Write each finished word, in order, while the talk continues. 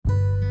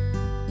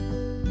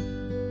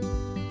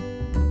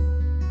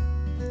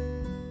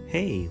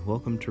Hey,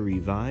 welcome to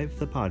Revive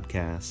the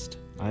Podcast.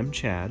 I'm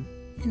Chad.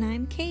 And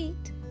I'm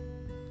Kate.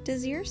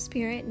 Does your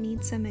spirit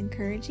need some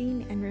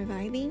encouraging and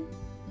reviving?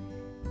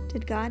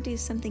 Did God do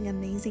something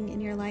amazing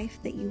in your life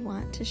that you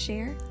want to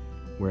share?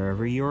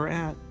 Wherever you're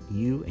at,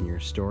 you and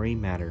your story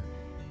matter.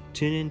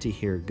 Tune in to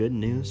hear good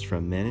news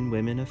from men and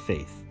women of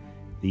faith.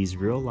 These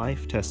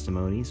real-life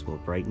testimonies will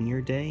brighten your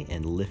day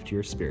and lift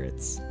your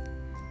spirits.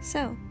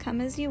 So,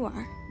 come as you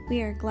are.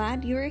 We are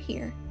glad you are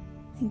here.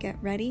 And get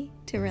ready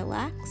to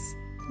relax,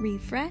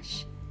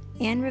 refresh,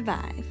 and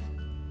revive.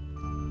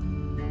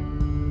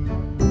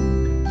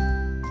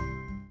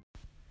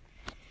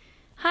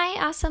 Hi,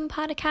 awesome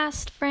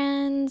podcast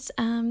friends.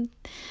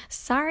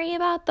 Sorry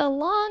about the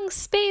long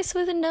space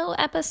with no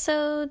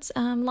episodes.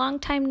 Long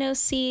time no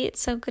see. It's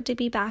so good to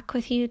be back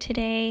with you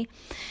today.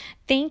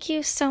 Thank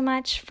you so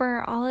much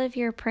for all of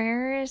your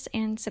prayers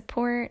and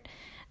support.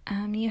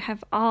 You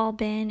have all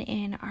been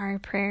in our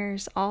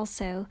prayers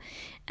also.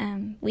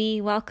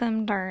 We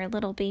welcomed our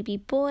little baby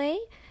boy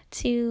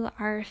to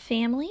our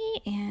family,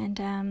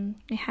 and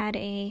we had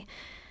a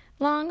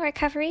long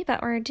recovery,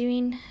 but we're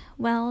doing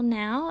well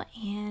now,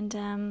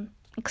 and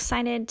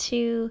excited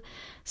to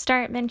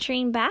start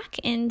venturing back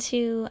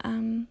into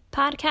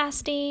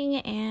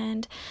podcasting.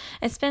 And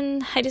it's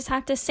been, I just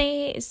have to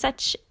say,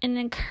 such an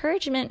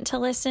encouragement to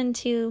listen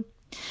to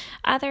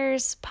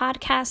others'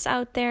 podcasts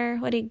out there.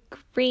 What a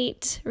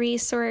great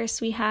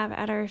resource we have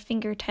at our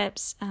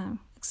fingertips,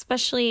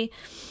 especially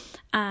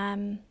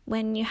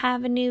when you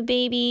have a new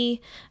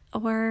baby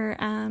or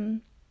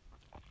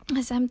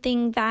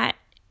something that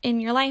in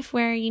your life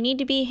where you need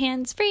to be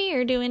hands-free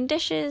or doing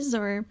dishes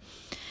or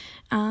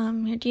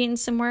you're doing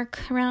some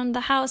work around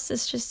the house.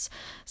 It's just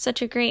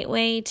such a great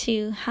way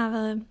to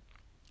have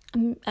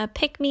a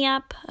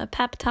pick-me-up, a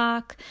pep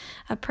talk,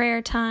 a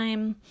prayer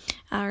time,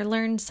 or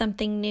learn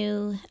something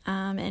new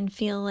and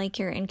feel like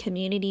you're in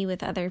community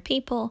with other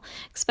people,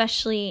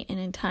 especially in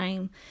a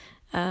time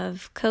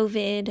of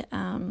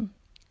COVID,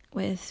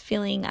 with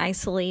feeling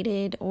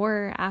isolated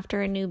or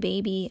after a new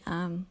baby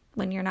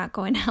when you're not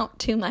going out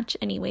too much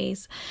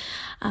anyways.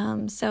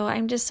 So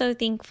I'm just so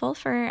thankful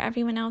for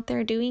everyone out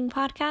there doing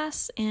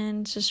podcasts,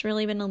 and it's just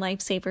really been a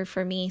lifesaver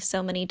for me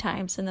so many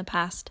times in the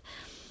past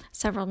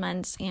several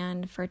months,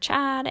 and for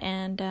Chad,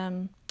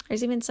 and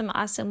there's even some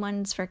awesome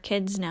ones for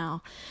kids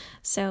now.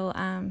 So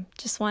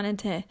just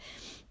wanted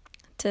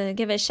to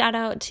give a shout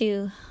out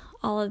to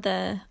all of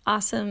the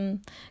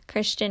awesome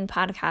Christian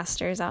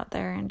podcasters out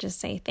there and just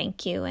say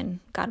thank you and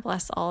God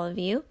bless all of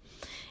you.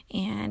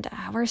 And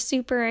we're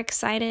super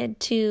excited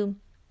to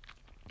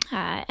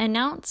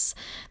announce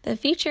the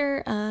future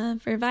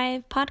of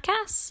Revive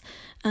podcasts.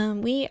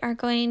 We are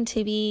going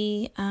to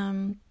be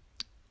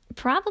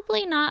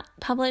probably not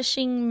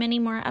publishing many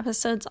more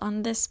episodes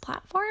on this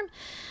platform,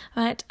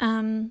 but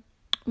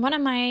one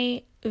of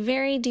my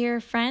very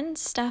dear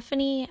friends,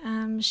 Stephanie,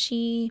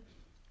 she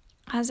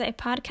has a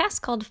podcast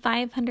called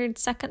 500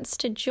 Seconds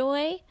to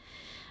Joy.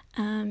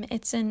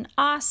 It's an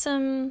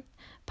awesome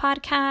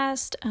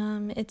podcast.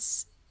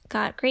 It's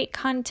got great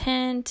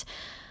content.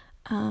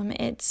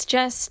 It's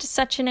just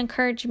such an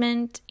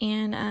encouragement,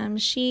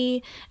 and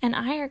she and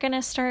I are going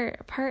to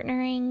start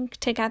partnering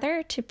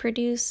together to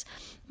produce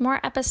more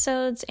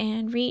episodes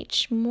and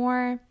reach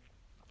more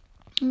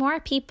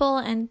people,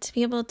 and to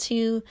be able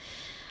to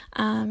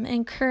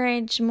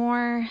encourage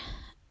more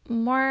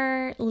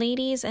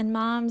ladies and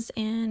moms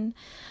and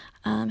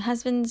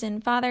husbands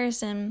and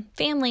fathers and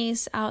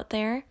families out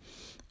there.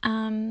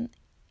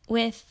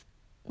 With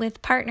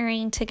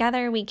partnering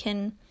together, we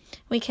can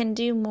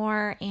do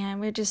more, and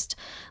we're just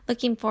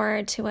looking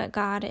forward to what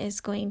God is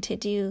going to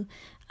do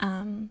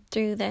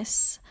through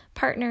this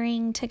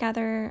partnering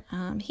together.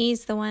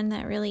 He's the one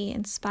that really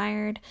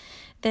inspired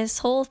this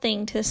whole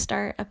thing to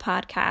start a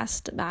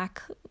podcast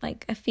back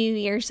like a few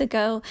years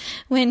ago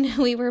when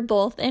we were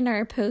both in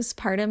our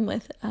postpartum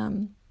with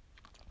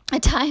a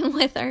time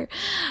with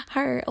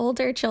our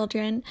older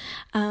children.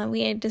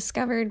 We had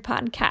discovered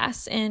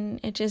podcasts, and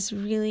it just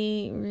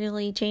really,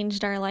 really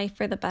changed our life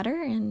for the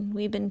better. And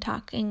we've been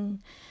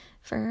talking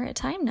for a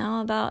time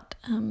now about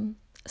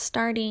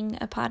starting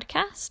a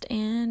podcast,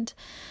 and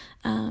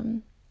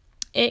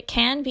it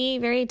can be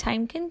very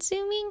time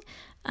consuming.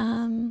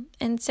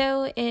 And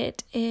so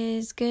it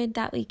is good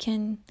that we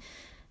can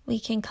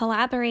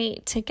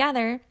collaborate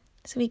together,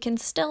 so we can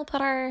still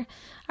put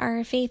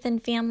our faith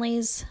and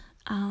families,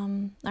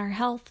 our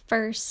health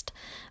first,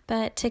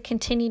 but to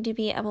continue to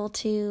be able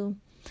to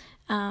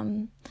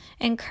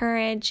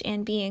encourage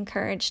and be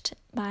encouraged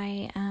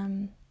by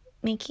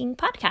making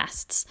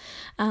podcasts.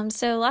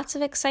 So lots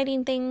of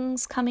exciting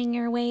things coming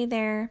your way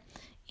there,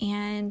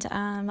 and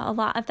a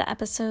lot of the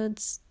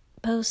episodes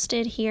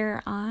posted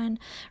here on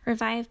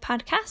Revive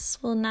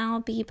Podcasts will now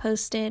be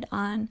posted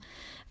on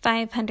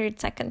 500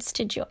 Seconds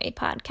to Joy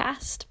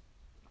podcast.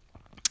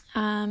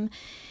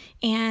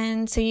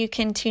 And so you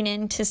can tune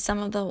in to some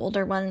of the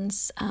older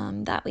ones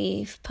that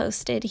we've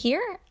posted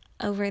here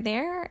over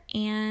there,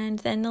 and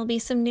then there'll be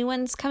some new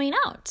ones coming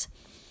out.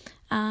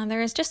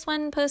 There is just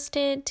one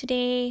posted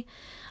today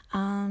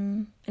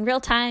In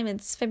real time,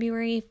 it's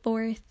February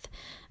 4th.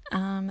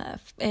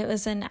 It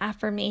was an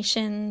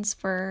affirmations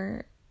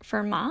for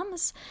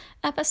moms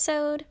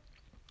episode.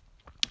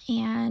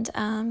 And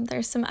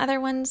there's some other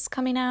ones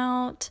coming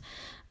out,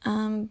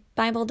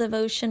 Bible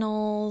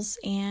devotionals,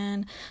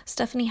 and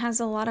Stephanie has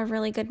a lot of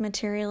really good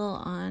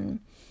material on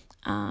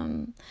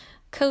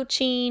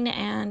coaching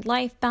and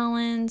life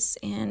balance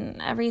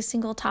and every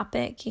single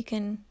topic you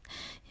can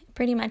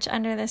pretty much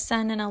under the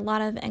sun, and a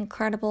lot of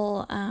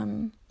incredible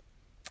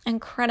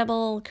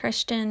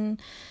Christian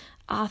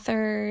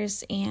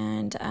authors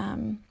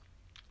and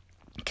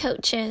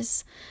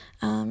coaches.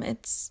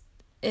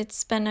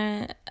 It's been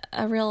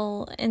a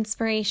real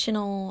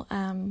inspirational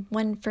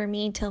one for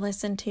me to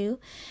listen to,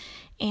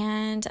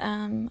 and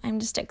I'm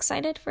just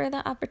excited for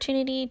the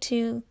opportunity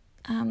to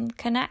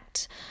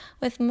connect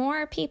with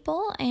more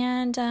people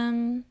and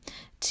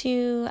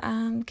to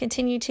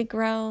continue to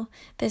grow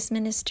this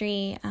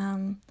ministry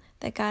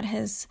that God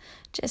has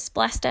just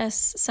blessed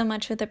us so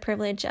much with the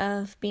privilege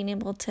of being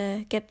able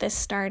to get this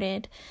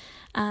started.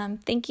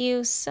 Thank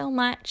you so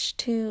much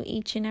to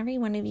each and every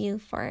one of you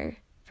for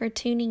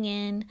tuning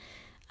in,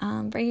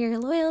 for your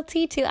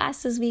loyalty to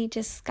us as we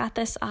just got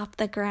this off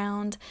the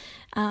ground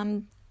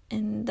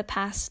in the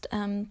past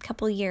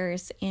couple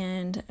years,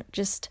 and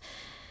just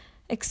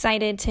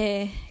excited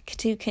to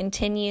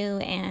continue.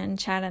 And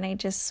Chad and I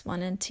just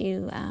wanted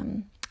to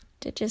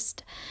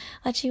just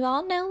let you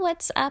all know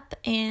what's up,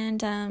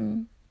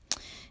 and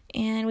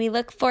we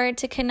look forward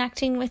to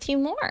connecting with you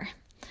more.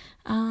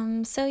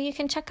 So you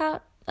can check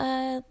out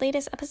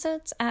latest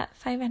episodes at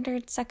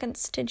 500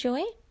 Seconds to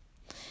Joy,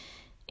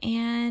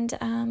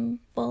 and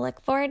we'll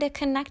look forward to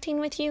connecting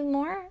with you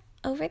more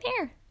over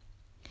there.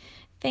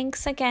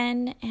 Thanks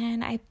again,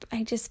 and I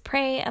just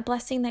pray a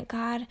blessing that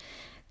God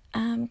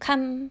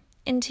come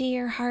into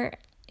your heart,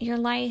 your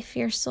life,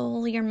 your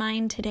soul, your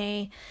mind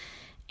today,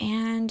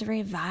 and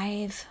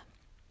revive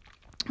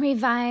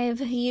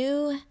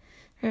you,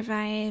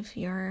 revive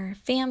your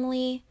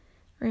family,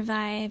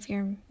 revive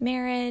your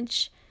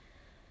marriage,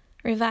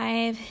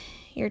 revive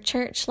your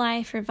church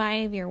life,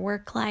 revive your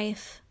work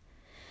life.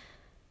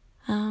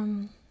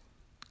 In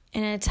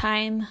a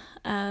time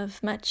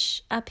of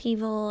much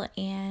upheaval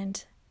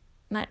and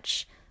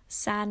much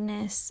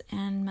sadness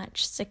and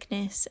much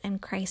sickness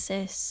and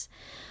crisis,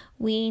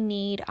 we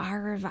need our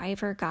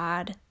reviver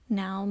God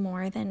now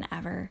more than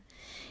ever.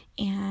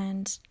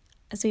 And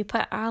as we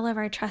put all of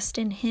our trust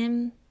in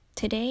Him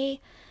today,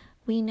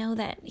 we know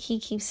that He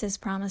keeps His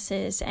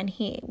promises, and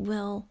He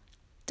will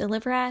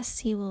deliver us.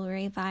 He will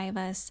revive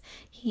us.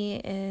 He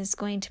is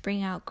going to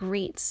bring out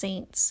great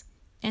saints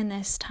in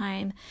this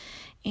time,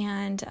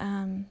 and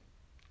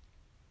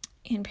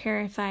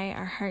purify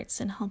our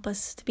hearts and help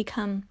us to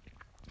become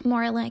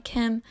more like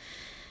Him.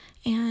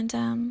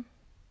 And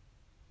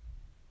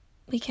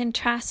we can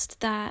trust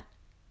that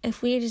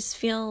if we just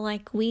feel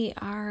like we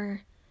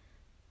are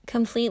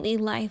completely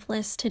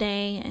lifeless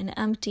today and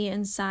empty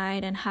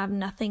inside and have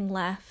nothing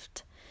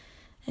left,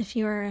 if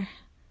you're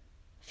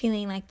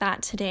feeling like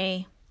that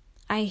today,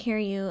 I hear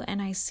you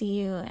and I see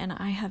you, and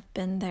I have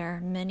been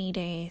there many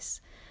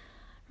days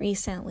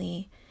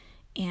recently,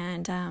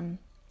 and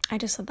I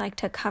just would like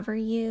to cover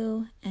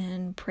you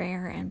in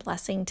prayer and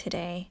blessing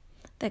today,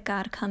 that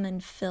God come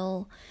and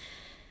fill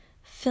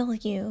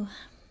you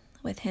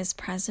with His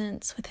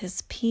presence, with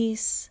His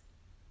peace.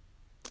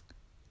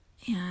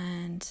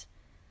 And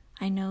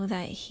I know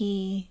that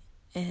He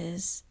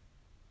is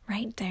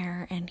right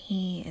there, and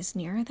He is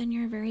nearer than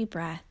your very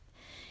breath.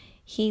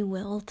 He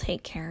will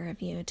take care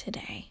of you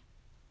today.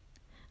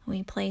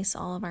 We place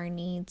all of our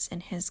needs in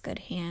His good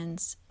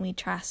hands. We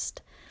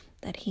trust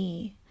that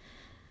He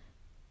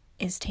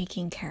is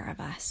taking care of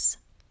us.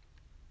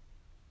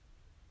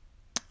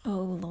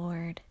 Oh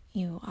Lord,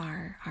 You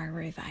are our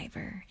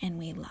reviver, and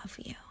we love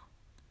You.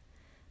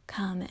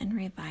 Come and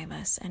revive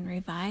us and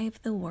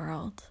revive the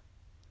world.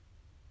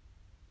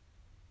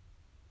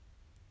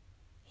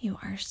 You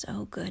are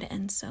so good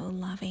and so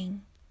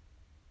loving.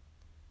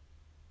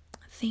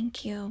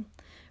 Thank You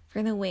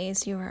for the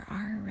ways You are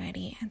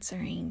already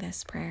answering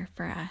this prayer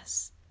for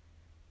us.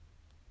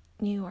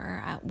 You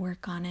are at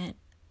work on it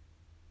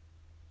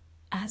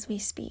as we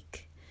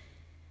speak,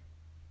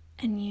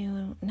 and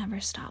You never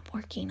stop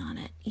working on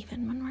it,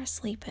 even when we're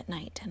asleep at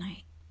night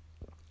tonight.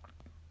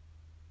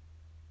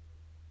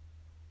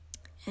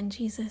 In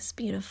Jesus'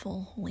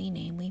 beautiful holy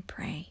name we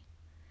pray.